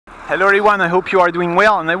Hello everyone, I hope you are doing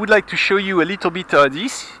well, and I would like to show you a little bit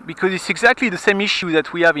this, because it's exactly the same issue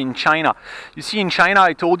that we have in China. You see, in China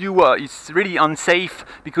I told you it's really unsafe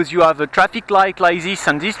because you have a traffic light like this,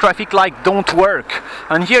 and this traffic light don't work.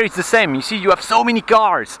 And here it's the same. You see, you have so many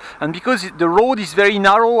cars, and because the road is very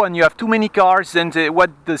narrow and you have too many cars, then what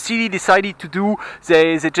the city decided to do,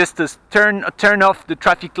 they just turn off the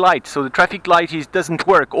traffic light, so the traffic light doesn't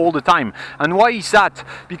work all the time. And why is that?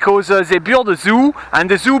 Because they built a zoo, and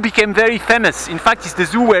the zoo became very famous. In fact, it's the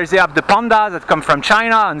zoo where they have the pandas that come from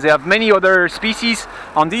China, and they have many other species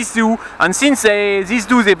on this zoo. And since this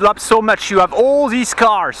zoo developed so much, you have all these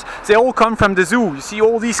cars, they all come from the zoo. You see,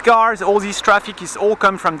 all these cars, all this traffic is all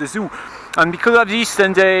come from the zoo. And because of this,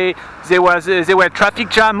 then there were traffic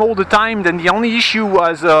jam all the time. Then the only issue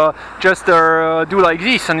was just do like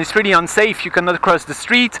this, and it's really unsafe. You cannot cross the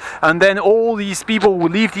street, and then all these people who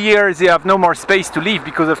live here, they have no more space to live,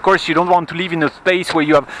 because of course you don't want to live in a space where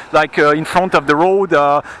you have like in front of the road.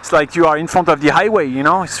 It's like you are in front of the highway. You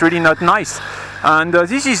know, it's really not nice. And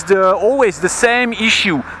this is always the same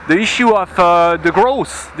issue, the issue of the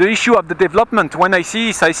growth, the issue of the development. When I see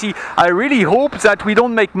this, I really hope that we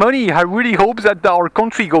don't make money. I really hope that our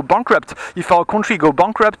country go bankrupt. If our country go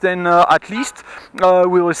bankrupt, then at least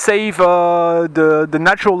we will save the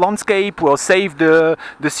natural landscape, we'll save the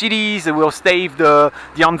cities, we'll save the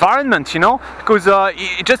environment, you know. Because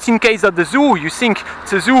just in case of the zoo, you think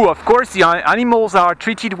it's a zoo, of course the animals are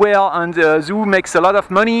treated well, and the zoo makes a lot of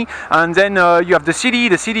money, and then you have the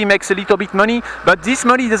city makes a little bit money, but this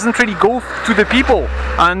money doesn't really go to the people,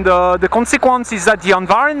 and the consequence is that the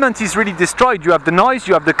environment is really destroyed. You have the noise,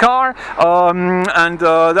 you have the car, and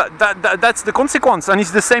that's the consequence, and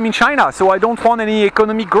it's the same in China. So I don't want any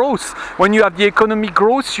economic growth. When you have the economic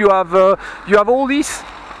growth, you have all this.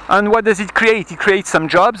 And what does it create? It creates some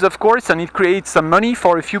jobs, of course, and it creates some money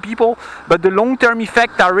for a few people, but the long-term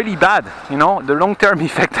effects are really bad, you know, the long-term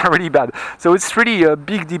effects are really bad. So it's really a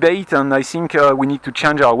big debate, and I think we need to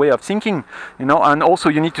change our way of thinking, you know. And also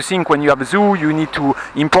you need to think, when you have a zoo, you need to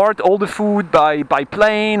import all the food by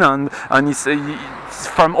plane, and it's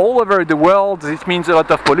from all over the world. It means a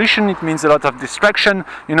lot of pollution, it means a lot of destruction,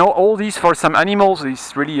 you know. All this for some animals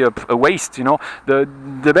is really a waste, you know. The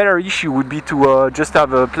better issue would be to just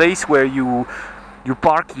have a place where you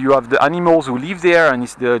park, you have the animals who live there, and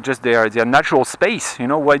it's just their natural space, you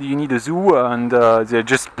know. Why do you need a zoo and they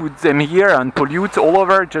just put them here and pollute all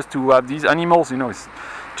over just to have these animals, you know? It's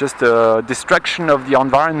just a destruction of the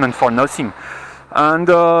environment for nothing, and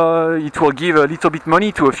it will give a little bit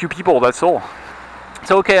money to a few people, that's all.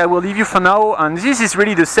 So okay, I will leave you for now, and this is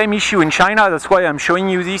really the same issue in China. That's why I'm showing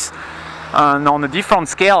you this, and on a different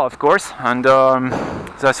scale, of course, and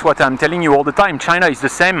that's what I'm telling you all the time. China is the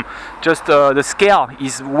same, just the scale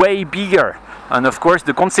is way bigger, and of course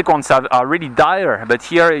the consequences are really dire. But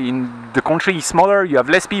here in the country is smaller, you have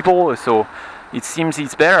less people, so it seems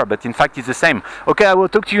it's better, but in fact it's the same. Okay, I will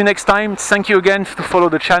talk to you next time. Thank you again to follow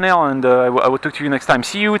the channel, and I will talk to you next time.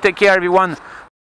 See you, take care everyone.